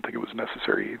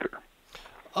necessary either.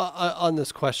 On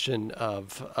this question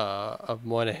of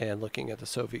Moynihan looking at the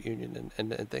Soviet Union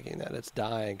and thinking that it's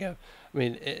dying, I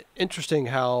mean, interesting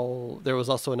how there was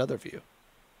also another view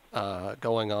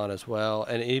going on as well,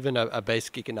 and even a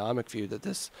basic economic view that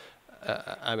this.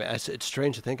 I mean, it's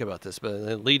strange to think about this, but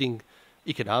the leading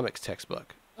economics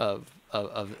textbook of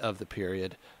the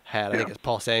period had, I think it's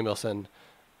Paul Samuelson.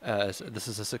 This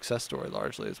is a success story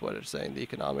largely, is what it's saying. The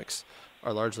economics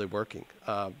are largely working.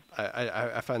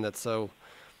 I find that so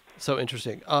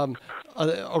interesting.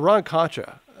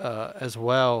 Iran-Contra as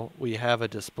well, we have a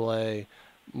display,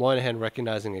 Moynihan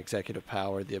recognizing executive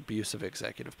power, the abuse of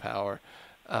executive power,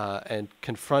 and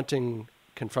confronting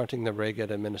the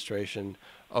Reagan administration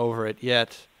over it.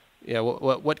 Yet,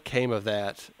 what came of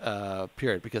that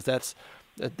period? Because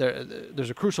there's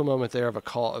a crucial moment there of a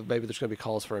call. Maybe there's going to be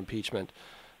calls for impeachment.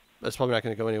 That's probably not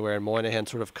going to go anywhere. And Moynihan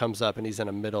sort of comes up, and he's in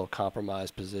a middle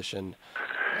compromise position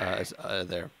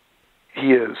there.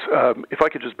 He is. If I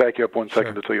could just back you up one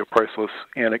second to tell you a priceless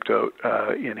anecdote.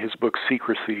 In his book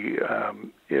Secrecy,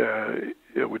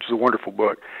 which is a wonderful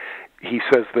book, he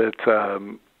says that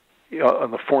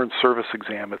on the Foreign Service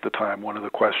exam at the time, one of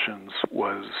the questions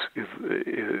was,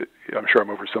 I'm sure I'm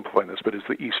oversimplifying this, but is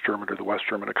the East German or the West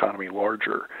German economy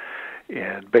larger?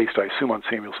 And based, I assume, on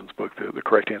Samuelson's book, the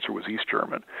correct answer was East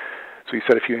German. So he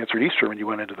said if you answered East German, you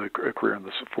went into a career in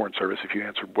the Foreign Service. If you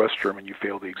answered West German, you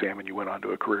failed the exam and you went on to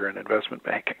a career in investment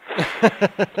banking.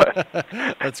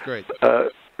 That's great.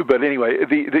 But anyway,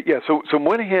 So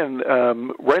Moynihan,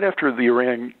 right after the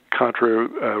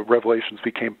Iran-Contra revelations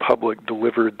became public,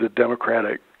 delivered the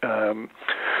Democratic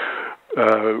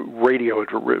radio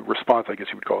response, I guess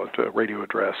you would call it, radio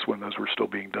address when those were still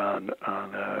being done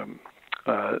on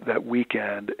that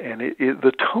weekend. And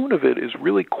the tone of it is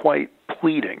really quite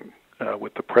pleading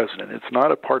with the president. It's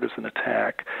not a partisan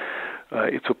attack.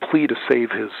 It's a plea to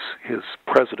save his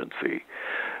presidency.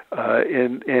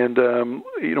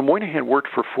 Moynihan worked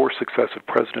for 4 successive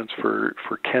presidents, for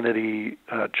Kennedy,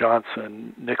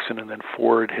 Johnson, Nixon, and then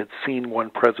Ford, had seen one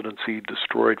presidency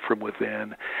destroyed from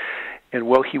within. And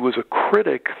while he was a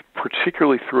critic,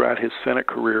 particularly throughout his Senate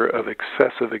career, of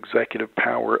excessive executive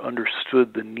power,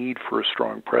 understood the need for a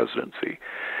strong presidency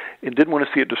and didn't want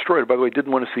to see it destroyed. By the way,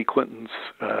 didn't want to see Clinton's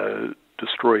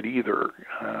destroyed either.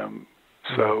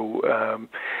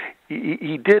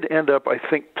 He did end up, I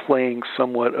think, playing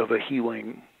somewhat of a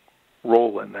healing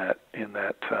role in that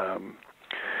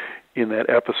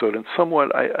episode, and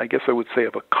somewhat, I guess I would say,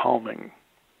 of a calming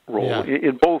role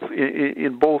in both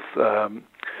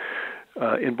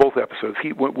episodes.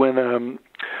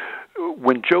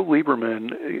 When Joe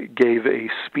Lieberman gave a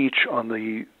speech on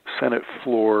the Senate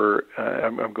floor,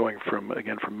 I'm going from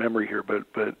memory here, but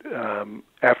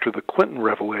after the Clinton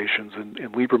revelations, and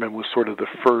Lieberman was sort of the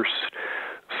first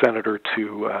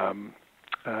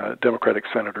Democratic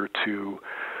senator to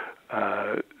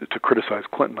criticize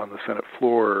Clinton on the Senate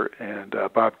floor, and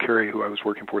Bob Kerrey, who I was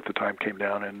working for at the time, came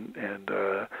down and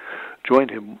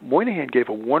joined him. Moynihan gave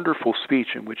a wonderful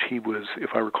speech in which he was, if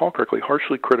I recall correctly,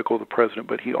 harshly critical of the president,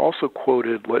 but he also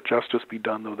quoted, "Let justice be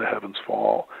done though the heavens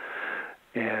fall."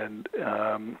 And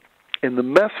the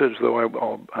message, though I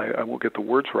won't get the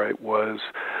words right, was,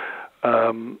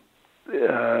 as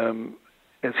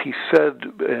he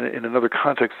said in another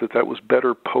context, that was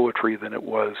better poetry than it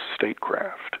was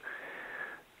statecraft.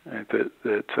 Right?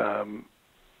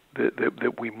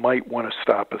 That we might want to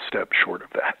stop a step short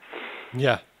of that.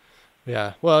 Yeah.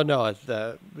 Well, no,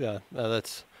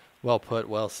 that's well put,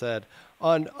 well said.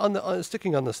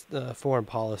 Sticking on this foreign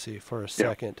policy for a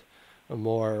second,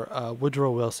 more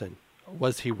Woodrow Wilson.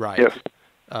 Was he right? Yes.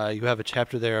 You have a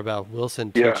chapter there about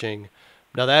Wilson teaching.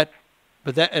 Now that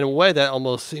in a way that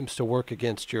almost seems to work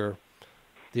against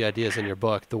the ideas in your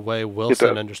book, the way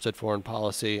Wilson understood foreign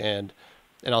policy, and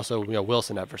also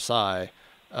Wilson at Versailles,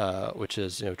 which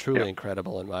is truly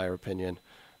incredible in my opinion,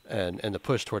 and the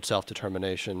push towards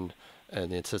self-determination and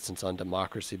the insistence on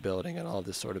democracy building and all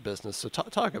this sort of business. So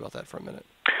talk about that for a minute.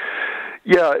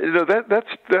 Yeah,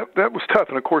 that was tough,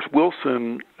 and of course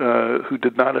Wilson, who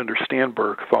did not understand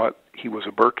Burke, thought he was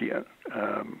a Burkean.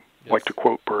 Like to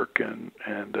quote Burke, and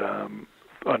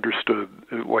understood,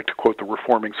 like to quote, the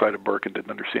reforming side of Burke and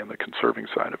didn't understand the conserving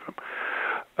side of him.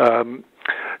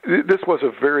 This was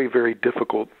a very, very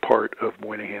difficult part of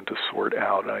Moynihan to sort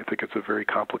out, and I think it's a very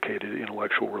complicated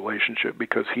intellectual relationship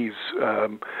because he's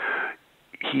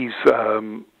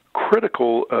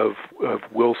critical of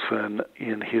Wilson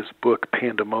in his book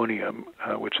Pandemonium,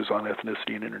 which is on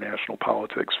ethnicity and international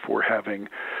politics, for having,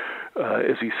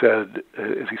 as he says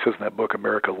in that book,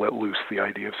 America let loose the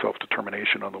idea of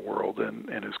self-determination on the world and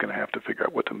is going to have to figure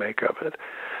out what to make of it.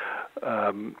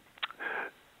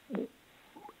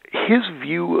 His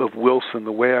view of Wilson,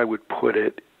 the way I would put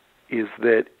it, is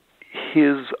that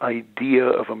his idea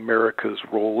of America's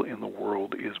role in the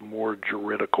world is more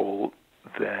juridical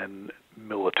than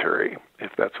military,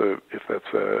 if that's a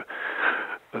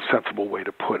sensible way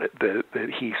to put it. That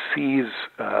he sees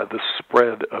the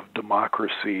spread of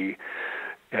democracy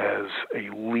as a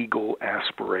legal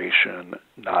aspiration,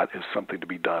 not as something to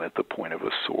be done at the point of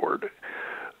a sword.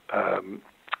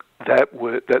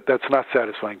 That's not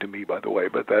satisfying to me, by the way,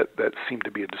 but that seemed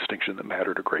to be a distinction that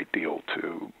mattered a great deal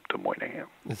to Moynihan.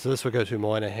 And so this would go to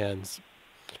Moynihan's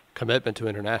commitment to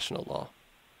international law.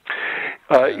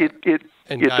 It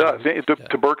does.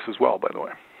 To Burke's as well, by the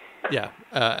way. Yeah,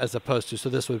 as opposed to, so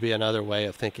this would be another way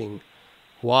of thinking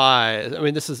why. I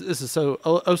mean, this is so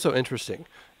interesting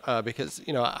because,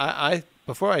 you know, I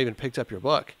before I even picked up your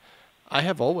book, I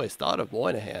have always thought of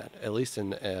Moynihan, at least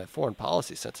in a foreign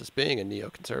policy sense, as being a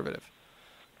neoconservative.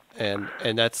 And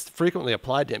that's frequently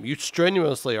applied to him. You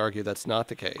strenuously argue that's not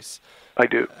the case. I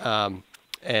do.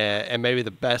 And maybe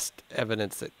the best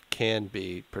evidence that can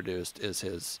be produced is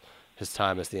his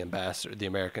time as the ambassador, the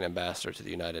American ambassador to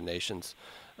the United Nations.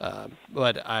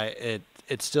 But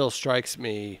it still strikes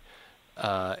me,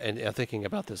 and thinking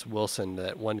about this Wilson,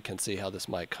 that one can see how this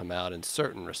might come out in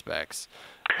certain respects.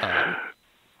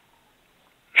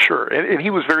 Sure, and he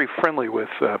was very friendly with,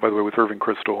 by the way, with Irving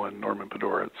Kristol and Norman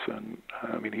Podhoretz, and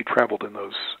I mean he traveled in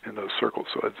those circles,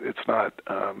 so it's not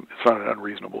an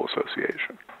unreasonable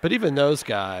association. But even those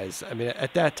guys, I mean,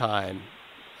 at that time,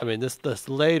 I mean this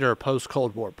later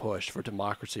post-Cold War push for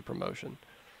democracy promotion,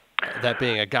 that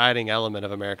being a guiding element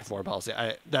of American foreign policy,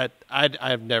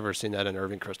 I've never seen that in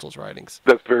Irving Kristol's writings.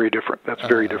 That's very different. That's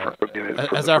very different.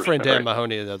 As our friend Dan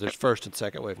Mahoney, though, there's first and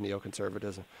second wave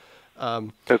neoconservatism.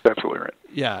 That's absolutely right.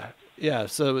 Yeah.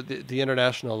 So the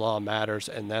international law matters,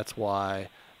 and that's why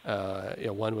this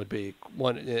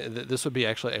would be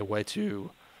actually a way to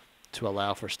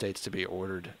allow for states to be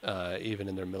ordered, even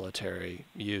in their military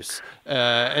use.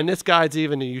 And this guides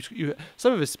even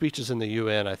some of his speeches in the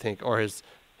UN, I think, or his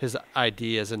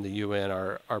ideas in the UN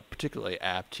are particularly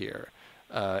apt here,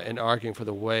 in arguing for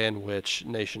the way in which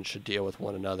nations should deal with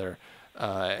one another,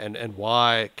 and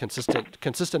why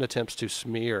consistent attempts to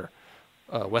smear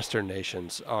Western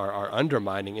nations are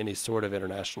undermining any sort of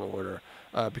international order,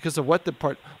 because of what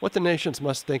the nations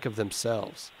must think of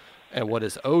themselves and what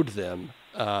is owed them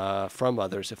from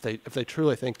others if they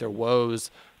truly think their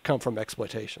woes come from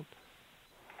exploitation.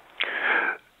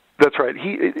 That's right.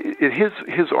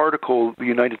 His article, "The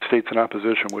United States in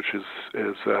Opposition," which was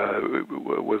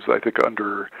I think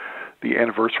under the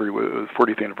anniversary,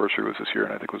 40th anniversary was this year,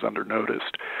 and I think was under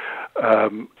noticed.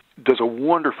 Does a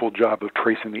wonderful job of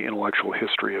tracing the intellectual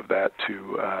history of that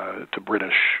to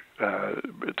British the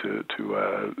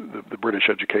British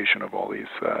education of all these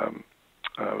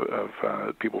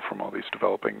of people from all these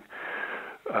developing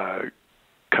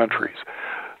countries.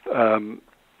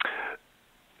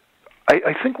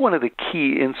 I think one of the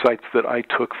key insights that I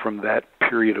took from that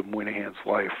period of Moynihan's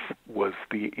life was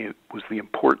the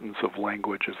importance of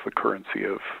language as the currency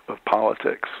of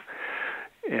politics.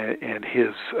 And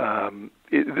his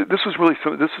this is really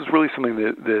something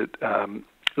that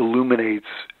illuminates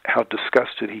how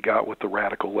disgusted he got with the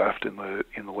radical left in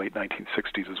the late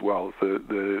 1960s as well.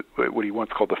 The what he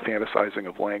once called the fantasizing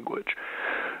of language,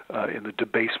 in the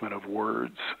debasement of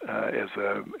words as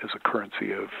a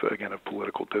currency of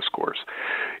political discourse.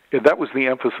 And that was the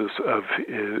emphasis of,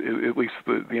 at least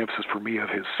the emphasis for me, of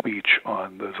his speech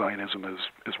on the Zionism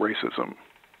as racism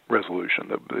resolution,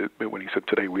 that when he said,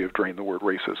 "Today we have drained the word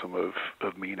racism of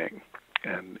meaning,"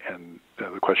 and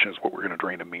the question is what we're going to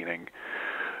drain of meaning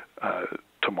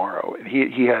tomorrow. And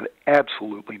he had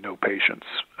absolutely no patience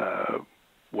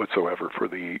whatsoever for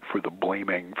the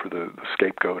blaming, for the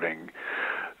scapegoating,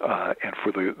 and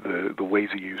for the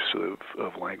lazy use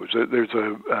of language. There's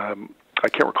I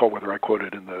can't recall whether I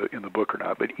quoted in the book or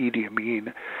not, but Idi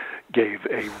Amin gave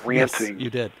a ranting, yes, you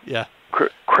did, yeah,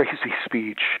 crazy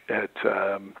speech at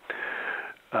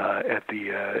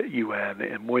the UN,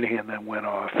 and Moynihan then went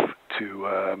off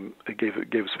gave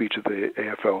a speech at the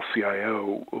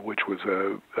AFL-CIO, which was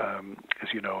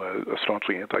as you know, a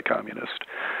staunchly anti-communist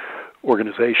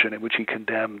organization, in which he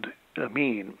condemned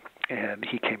Amin. And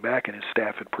he came back, and his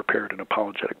staff had prepared an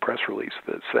apologetic press release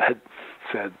that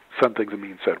said some things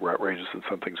Amin said were outrageous, and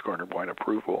some things garnered wide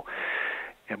approval.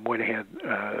 And Moynihan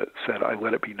said, "I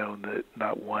let it be known that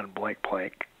not one blank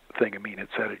thing Amin had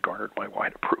said had garnered my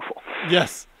wide approval."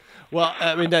 Yes. Well,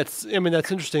 that's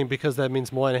interesting, because that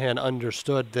means Moynihan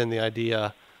understood then the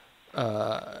idea.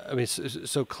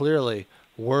 So clearly,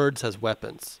 words as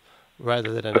weapons,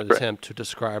 rather than an attempt to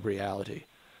describe reality,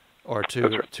 or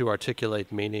to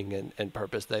articulate meaning and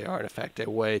purpose. They are in effect a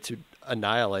way to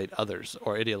annihilate others,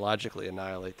 or ideologically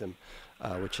annihilate them,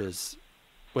 which is.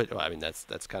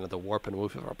 That's kind of the warp and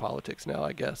woof of our politics now,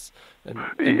 I guess. And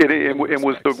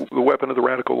was the weapon of the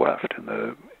radical left in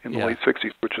the late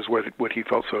 '60s, which is what he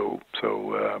felt so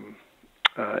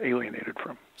alienated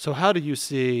from. So how do you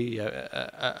see?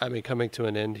 Coming to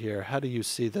an end here, how do you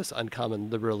see this uncommon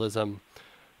liberalism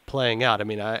playing out?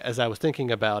 As I was thinking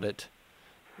about it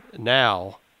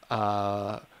now,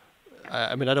 I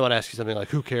don't want to ask you something like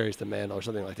who carries the mantle or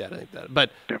something like that. I think that,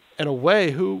 but in a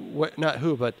way,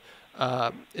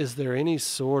 is there any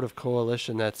sort of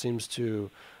coalition that seems to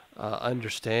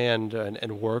understand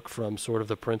and work from sort of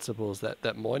the principles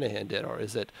that Moynihan did, or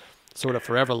is it sort of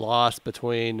forever lost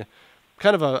between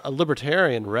kind of a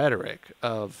libertarian rhetoric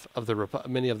of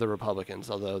many of the Republicans,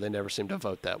 although they never seem to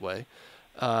vote that way,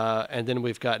 and then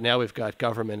we've got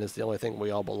government is the only thing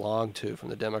we all belong to from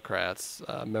the Democrats,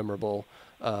 memorable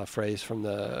phrase from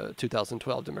the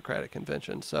 2012 Democratic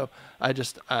Convention. So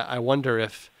I wonder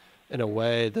if, in a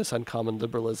way, this uncommon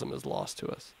liberalism is lost to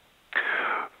us.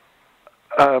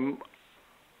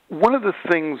 One of the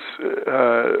things,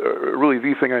 really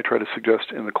the thing I try to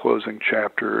suggest in the closing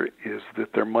chapter, is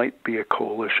that there might be a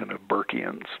coalition of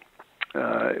Burkeans,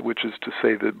 which is to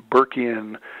say that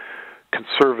Burkean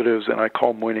conservatives, and I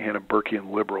call Moynihan a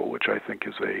Burkean liberal, which I think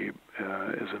is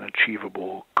an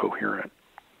achievable, coherent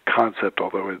concept,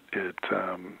 although it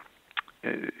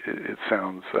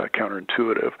sounds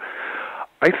counterintuitive.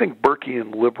 I think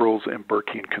Burkean liberals and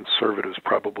Burkean conservatives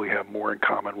probably have more in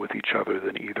common with each other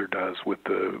than either does with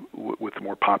the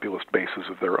more populist bases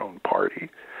of their own parties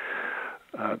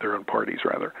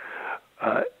rather.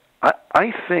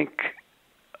 I think,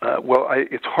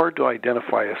 it's hard to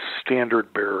identify a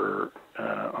standard bearer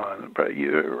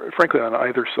frankly on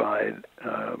either side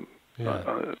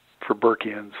for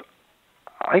Burkeans.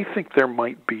 I think there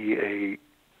might be a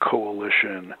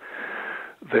coalition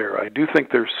there. I do think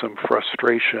there's some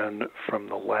frustration from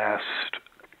the last,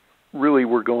 really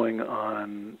we're going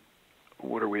on,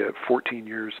 what are we at, 14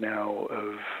 years now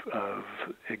of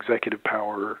executive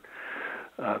power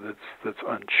that's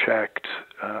unchecked.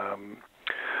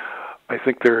 I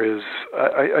think there's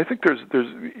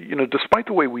despite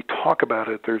the way we talk about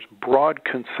it, there's broad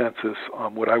consensus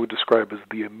on what I would describe as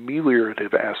the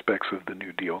ameliorative aspects of the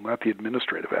New Deal, not the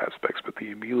administrative aspects, but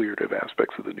the ameliorative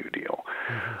aspects of the New Deal.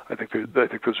 Mm-hmm. I think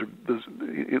those are,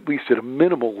 at least at a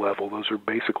minimal level, those are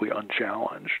basically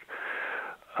unchallenged.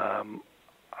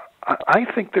 I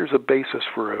think there's a basis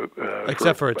for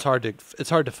it's hard to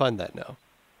fund that now.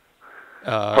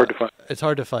 Hard to fund. It's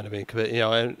hard to fund.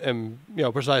 And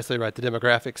precisely right. The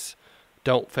demographics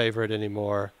don't favor it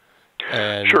anymore.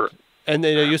 And, sure. And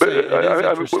you say it is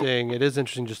interesting. It is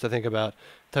interesting just to think about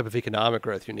the type of economic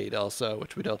growth you need, also,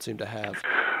 which we don't seem to have.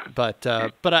 But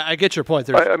I get your point.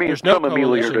 There's no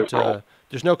coalition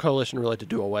there's no coalition really to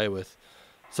do away with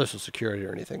Social Security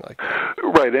or anything like that.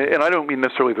 Right, and I don't mean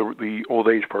necessarily the old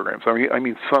age programs. I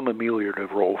mean some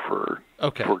ameliorative role for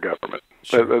government.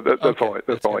 Sure. That's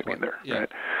all I mean there. Yeah.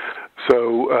 Right?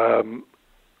 So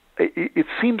it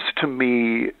seems to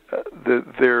me that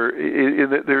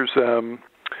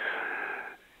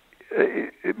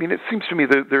it seems to me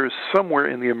that there's somewhere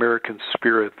in the American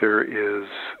spirit, there is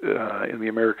in the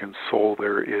American soul,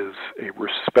 there is a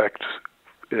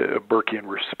Burkean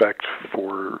respect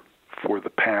for the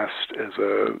past as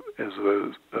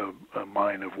a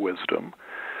mine of wisdom,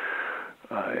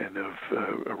 and of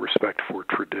a respect for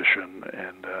tradition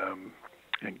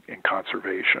and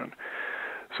conservation.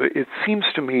 So it seems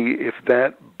to me, if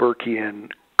that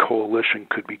Burkean coalition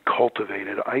could be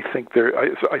cultivated, I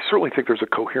certainly think there's a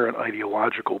coherent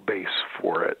ideological basis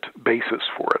for it, I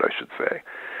should say.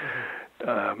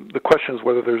 Mm-hmm. The question is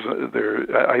whether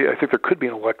I think there could be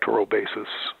an electoral basis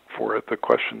for it. The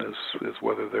question is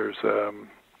whether there's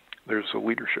a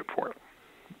leadership for it.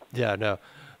 Yeah, no.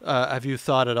 Have you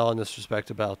thought at all in this respect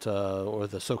about or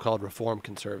the so-called reform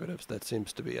conservatives? That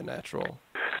seems to be a natural.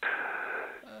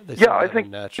 they Yeah, I have a think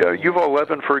natural. Yuval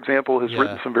Levin, for example, has Yeah.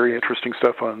 written some very interesting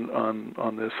stuff on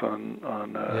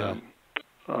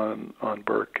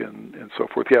Burke and so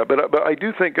forth. Yeah, but I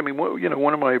do think, I mean,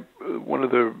 one of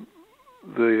the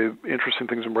interesting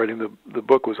things in writing the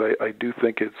book was I do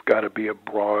think it's got to be a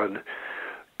broad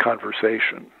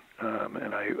conversation,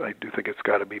 and I do think it's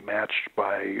got to be matched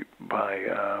by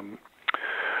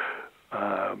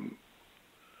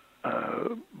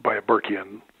a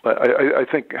Burkean. I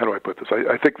think, how do I put this?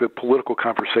 I think the political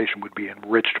conversation would be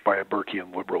enriched by a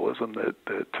Burkean liberalism that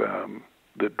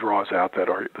draws out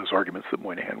those arguments that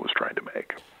Moynihan was trying to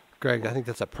make. Greg, I think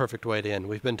that's a perfect way to end.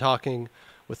 We've been talking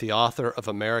with the author of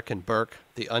American Burke,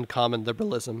 The Uncommon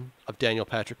Liberalism of Daniel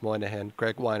Patrick Moynihan,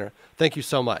 Greg Weiner. Thank you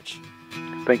so much.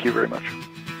 Thank you very much.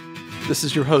 This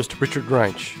is your host, Richard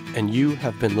Greinch, and you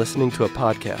have been listening to a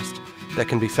podcast that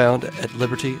can be found at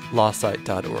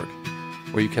libertylawsite.org,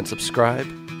 where you can subscribe,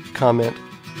 comment,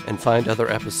 and find other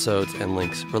episodes and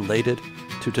links related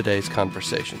to today's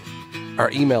conversation.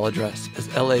 Our email address is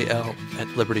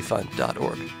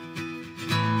lal@libertyfund.org.